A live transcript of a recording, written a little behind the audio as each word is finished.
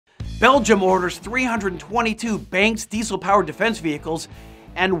Belgium orders 322 Banks diesel-powered defense vehicles.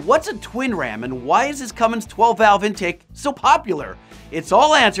 And what's a twin ram, and why is this Cummins 12-valve intake so popular? It's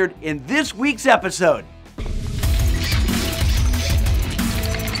all answered in this week's episode.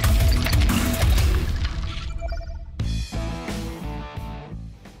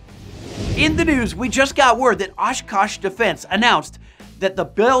 In the news, we just got word that Oshkosh Defense announced that the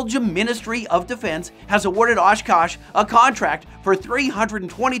Belgium Ministry of Defense has awarded Oshkosh a contract for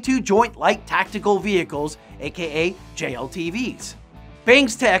 322 Joint Light Tactical Vehicles, aka JLTVs.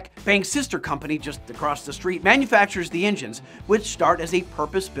 Banks Tech, Banks' sister company just across the street, manufactures the engines, which start as a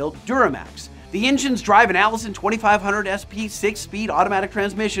purpose-built Duramax. The engines drive an Allison 2500 SP 6-speed automatic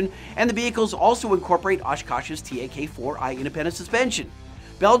transmission, and the vehicles also incorporate Oshkosh's TAK4i independent suspension.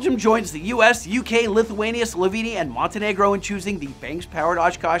 Belgium joins the US, UK, Lithuania, Slovenia, and Montenegro in choosing the Banks-powered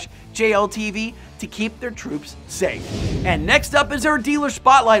Oshkosh JLTV to keep their troops safe. And next up is our dealer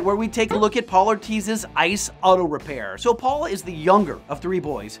spotlight, where we take a look at Paul Ortiz's Ice Auto Repair. So Paul is the younger of three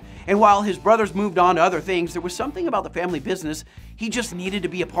boys, and while his brothers moved on to other things, there was something about the family business he just needed to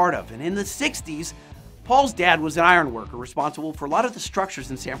be a part of. And in the 60s, Paul's dad was an iron worker responsible for a lot of the structures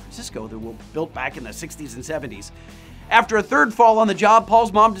in San Francisco that were built back in the 60s and 70s. After a third fall on the job,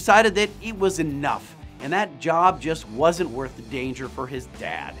 Paul's mom decided that it was enough, and that job just wasn't worth the danger for his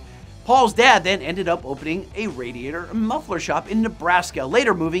dad. Paul's dad then ended up opening a radiator and muffler shop in Nebraska,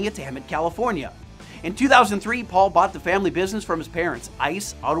 later moving it to Hemet, California. In 2003, Paul bought the family business from his parents,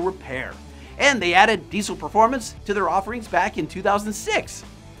 Ice Auto Repair, and they added diesel performance to their offerings back in 2006.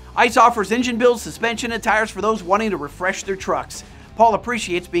 Ice offers engine builds, suspension, and tires for those wanting to refresh their trucks. Paul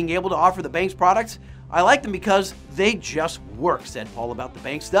appreciates being able to offer the Banks products. "I like them because they just work," said Paul about the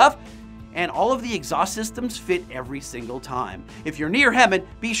Banks stuff, "and all of the exhaust systems fit every single time." If you're near Hemet,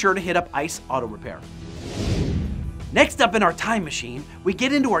 be sure to hit up Ice Auto Repair. Next up in our time machine, we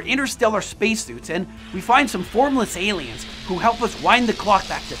get into our interstellar spacesuits and we find some formless aliens who help us wind the clock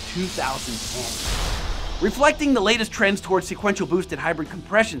back to 2010. Reflecting the latest trends towards sequential boost and hybrid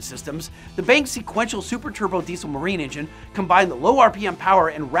compression systems, the Banks sequential super turbo diesel marine engine combined the low RPM power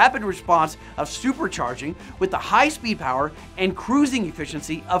and rapid response of supercharging with the high speed power and cruising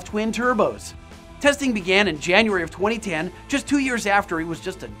efficiency of twin turbos. Testing began in January of 2010, just 2 years after it was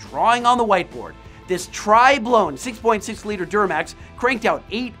just a drawing on the whiteboard. This tri-blown 6.6 liter Duramax cranked out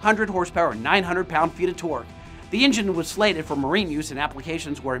 800 horsepower and 900 pound-feet of torque. The engine was slated for marine use in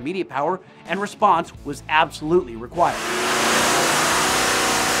applications where immediate power and response was absolutely required.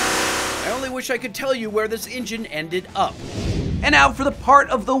 I only wish I could tell you where this engine ended up. And now for the part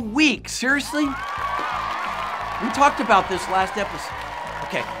of the week. Seriously? We talked about this last episode.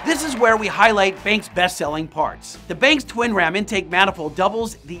 Okay, this is where we highlight Banks' best-selling parts. The Banks twin ram intake manifold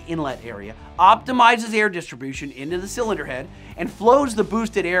doubles the inlet area, optimizes air distribution into the cylinder head, and flows the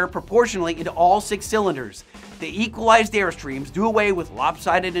boosted air proportionally into all 6 cylinders. The equalized air streams do away with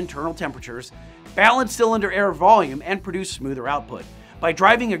lopsided internal temperatures, balance cylinder air volume, and produce smoother output. By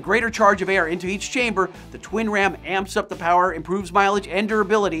driving a greater charge of air into each chamber, the twin ram amps up the power, improves mileage and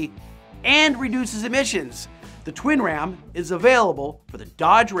durability, and reduces emissions. The twin ram is available for the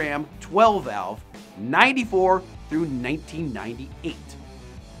Dodge Ram 12-valve 94 through 1998.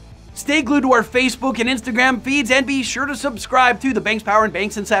 Stay glued to our Facebook and Instagram feeds, and be sure to subscribe to the Banks Power and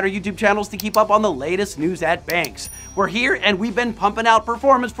Banks Insider YouTube channels to keep up on the latest news at Banks. We're here and we've been pumping out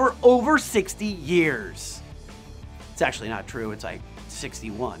performance for over 60 years. It's actually not true, it's like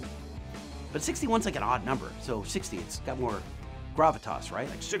 61. But 61's like an odd number, so 60, it's got more gravitas, right?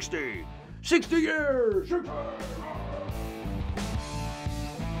 Like 60 years! 60.